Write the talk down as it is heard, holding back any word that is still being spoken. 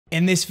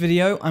In this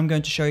video, I'm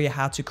going to show you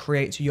how to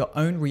create your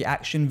own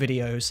reaction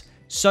videos.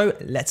 So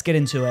let's get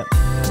into it.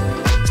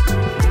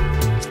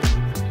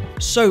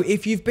 So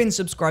if you've been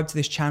subscribed to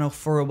this channel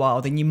for a while,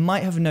 then you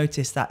might have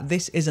noticed that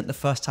this isn't the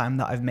first time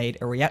that I've made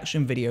a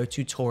reaction video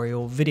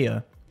tutorial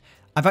video.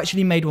 I've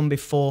actually made one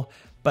before,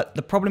 but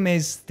the problem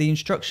is the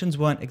instructions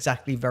weren't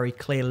exactly very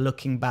clear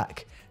looking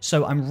back.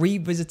 So I'm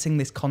revisiting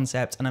this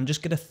concept and I'm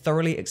just going to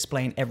thoroughly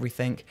explain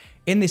everything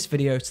in this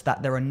video so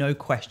that there are no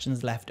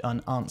questions left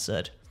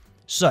unanswered.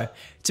 So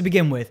to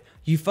begin with,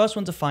 you first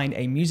want to find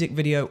a music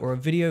video or a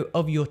video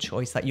of your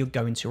choice that you're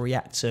going to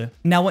react to.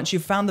 Now, once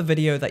you've found the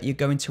video that you're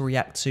going to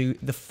react to,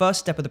 the first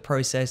step of the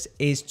process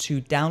is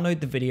to download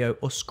the video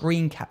or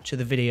screen capture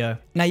the video.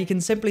 Now, you can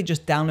simply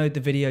just download the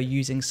video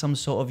using some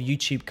sort of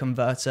YouTube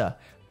converter,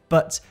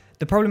 but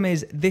the problem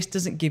is this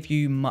doesn't give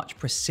you much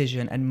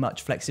precision and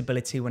much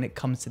flexibility when it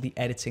comes to the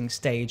editing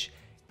stage.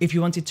 If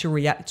you wanted to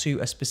react to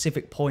a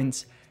specific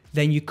point,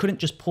 then you couldn't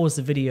just pause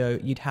the video,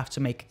 you'd have to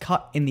make a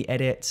cut in the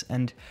edit,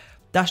 and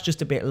that's just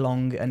a bit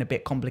long and a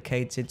bit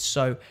complicated.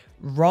 So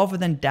rather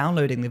than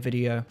downloading the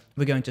video,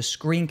 we're going to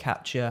screen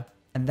capture,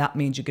 and that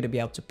means you're going to be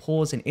able to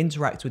pause and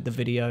interact with the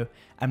video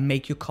and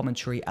make your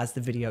commentary as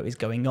the video is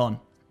going on.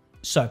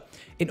 So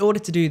in order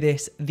to do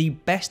this, the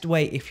best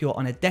way if you're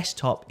on a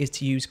desktop is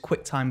to use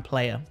QuickTime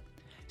Player.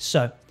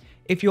 So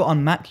if you're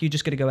on Mac, you're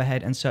just going to go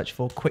ahead and search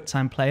for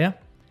QuickTime Player.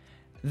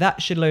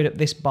 That should load up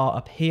this bar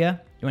up here.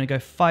 You want to go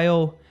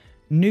File,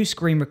 New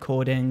Screen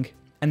Recording,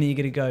 and then you're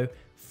going to go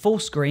full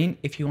screen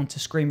if you want to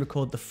screen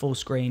record the full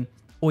screen,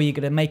 or you're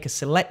going to make a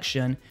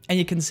selection and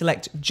you can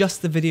select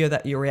just the video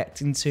that you're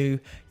reacting to.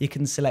 You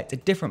can select a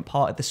different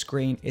part of the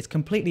screen. It's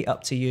completely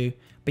up to you,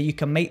 but you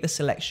can make the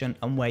selection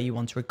on where you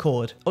want to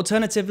record.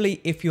 Alternatively,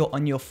 if you're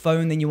on your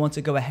phone, then you want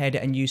to go ahead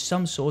and use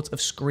some sort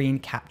of screen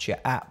capture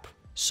app.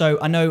 So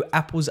I know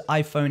Apple's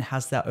iPhone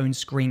has their own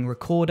screen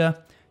recorder.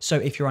 So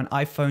if you're on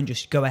iPhone,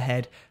 just go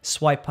ahead,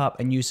 swipe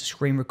up and use the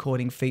screen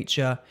recording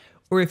feature.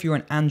 Or if you're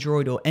on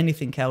Android or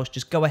anything else,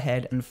 just go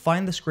ahead and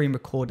find the screen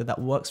recorder that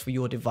works for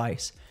your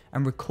device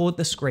and record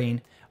the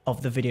screen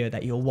of the video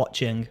that you're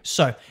watching.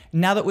 So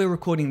now that we're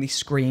recording the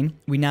screen,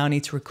 we now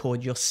need to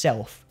record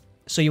yourself.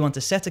 So you want to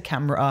set a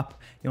camera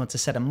up, you want to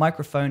set a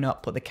microphone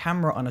up, put the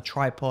camera on a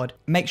tripod,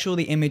 make sure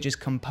the image is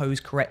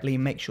composed correctly,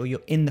 make sure you're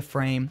in the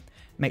frame,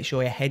 make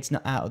sure your head's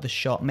not out of the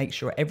shot, make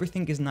sure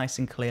everything is nice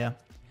and clear.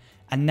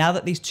 And now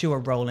that these two are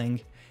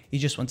rolling, you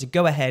just want to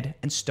go ahead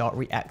and start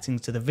reacting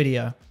to the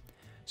video.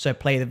 So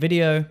play the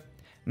video,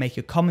 make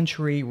your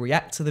commentary,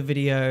 react to the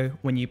video.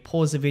 When you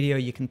pause the video,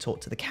 you can talk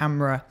to the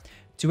camera,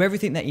 do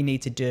everything that you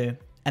need to do.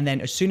 And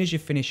then as soon as you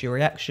finish your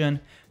reaction,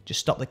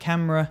 just stop the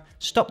camera,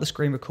 stop the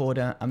screen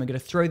recorder, and we're going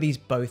to throw these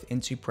both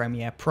into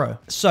Premiere Pro.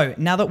 So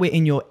now that we're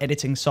in your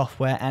editing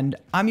software, and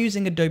I'm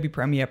using Adobe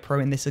Premiere Pro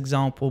in this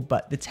example,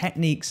 but the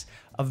techniques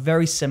are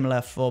very similar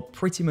for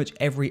pretty much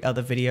every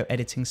other video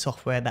editing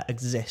software that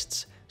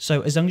exists.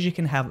 So as long as you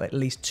can have at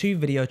least 2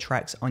 video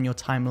tracks on your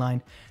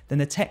timeline, then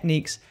the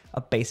techniques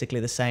are basically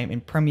the same in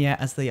Premiere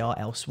as they are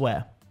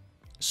elsewhere.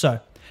 So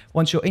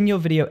once you're in your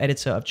video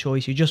editor of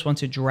choice, you just want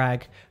to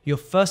drag your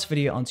first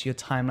video onto your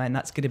timeline.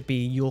 That's going to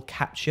be your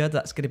capture.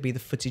 That's going to be the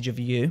footage of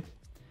you.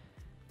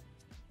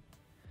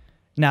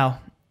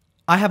 Now,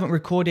 I haven't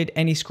recorded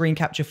any screen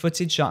capture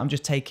footage, so I'm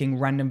just taking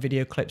random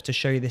video clips to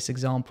show you this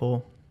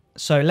example.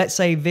 So let's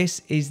say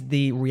this is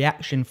the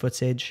reaction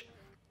footage,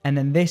 and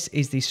then this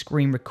is the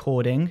screen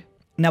recording.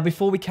 Now,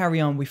 before we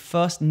carry on, we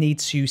first need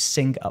to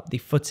sync up the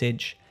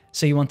footage.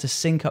 So you want to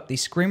sync up the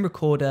screen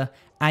recorder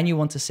and you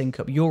want to sync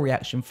up your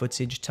reaction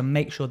footage to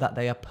make sure that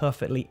they are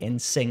perfectly in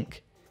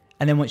sync.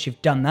 And then once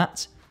you've done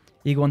that,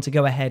 you want to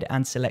go ahead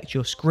and select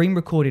your screen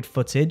recorded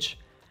footage.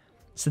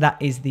 So that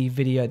is the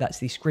video, that's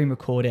the screen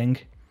recording.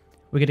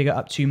 We're going to go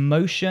up to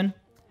motion,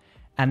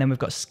 and then we've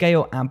got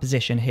scale and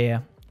position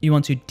here. You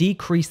want to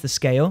decrease the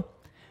scale.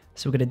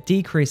 So we're going to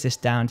decrease this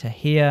down to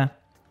here.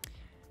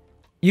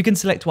 You can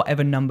select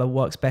whatever number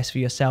works best for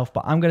yourself,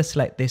 but I'm going to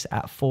select this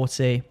at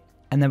 40.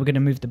 And then we're going to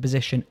move the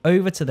position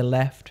over to the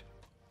left.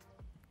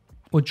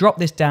 We'll drop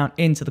this down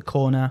into the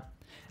corner.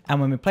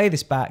 And when we play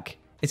this back,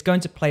 it's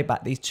going to play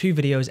back these 2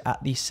 videos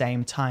at the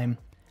same time.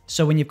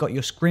 So when you've got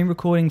your screen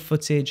recording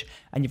footage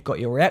and you've got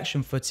your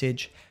reaction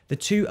footage, the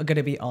 2 are going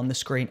to be on the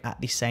screen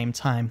at the same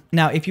time.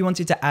 Now, if you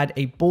wanted to add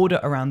a border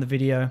around the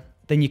video,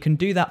 then you can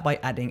do that by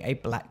adding a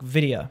black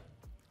video.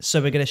 So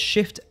we're going to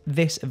shift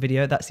this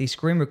video, that's the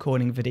screen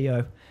recording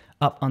video,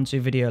 up onto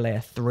video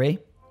layer 3.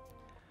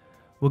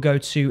 We'll go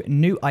to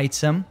new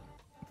item,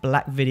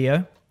 black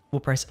video. We'll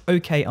press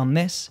OK on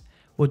this.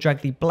 We'll drag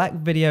the black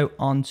video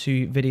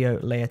onto video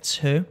layer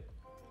 2.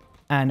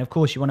 And of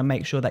course, you want to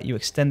make sure that you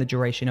extend the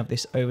duration of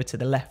this over to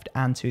the left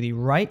and to the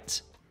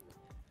right.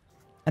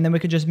 And then we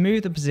can just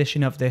move the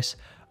position of this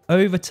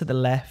over to the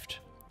left.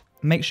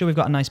 Make sure we've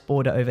got a nice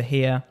border over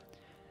here.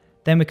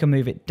 Then we can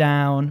move it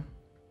down.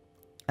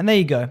 And there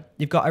you go.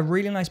 You've got a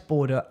really nice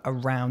border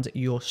around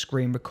your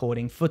screen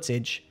recording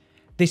footage.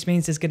 This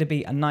means there's going to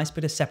be a nice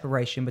bit of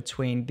separation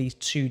between these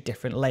two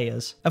different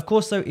layers. Of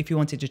course though, if you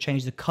wanted to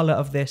change the color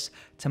of this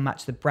to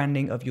match the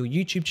branding of your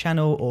YouTube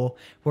channel or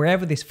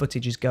wherever this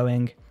footage is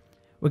going,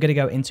 we're going to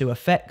go into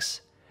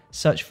Effects,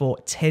 search for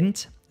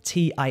Tint,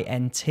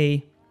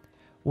 T-I-N-T.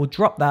 We'll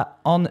drop that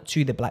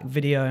onto the black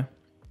video.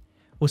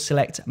 We'll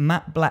select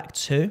Matte Black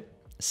 2,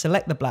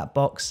 select the black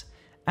box,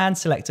 and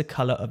select a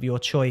color of your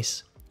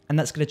choice. And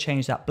that's going to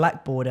change that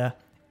black border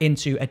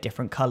into a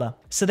different color.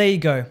 So there you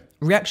go.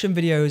 Reaction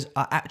videos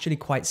are actually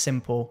quite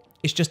simple.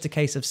 It's just a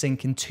case of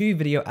syncing two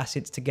video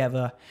assets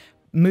together,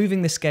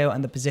 moving the scale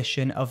and the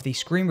position of the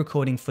screen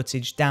recording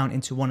footage down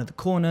into one of the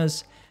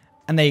corners,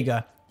 and there you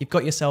go. You've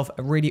got yourself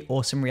a really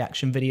awesome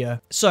reaction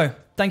video. So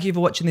thank you for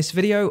watching this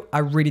video. I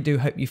really do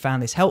hope you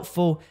found this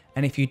helpful.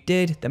 And if you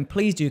did, then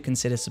please do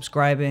consider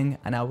subscribing,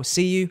 and I will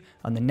see you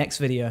on the next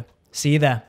video. See you there.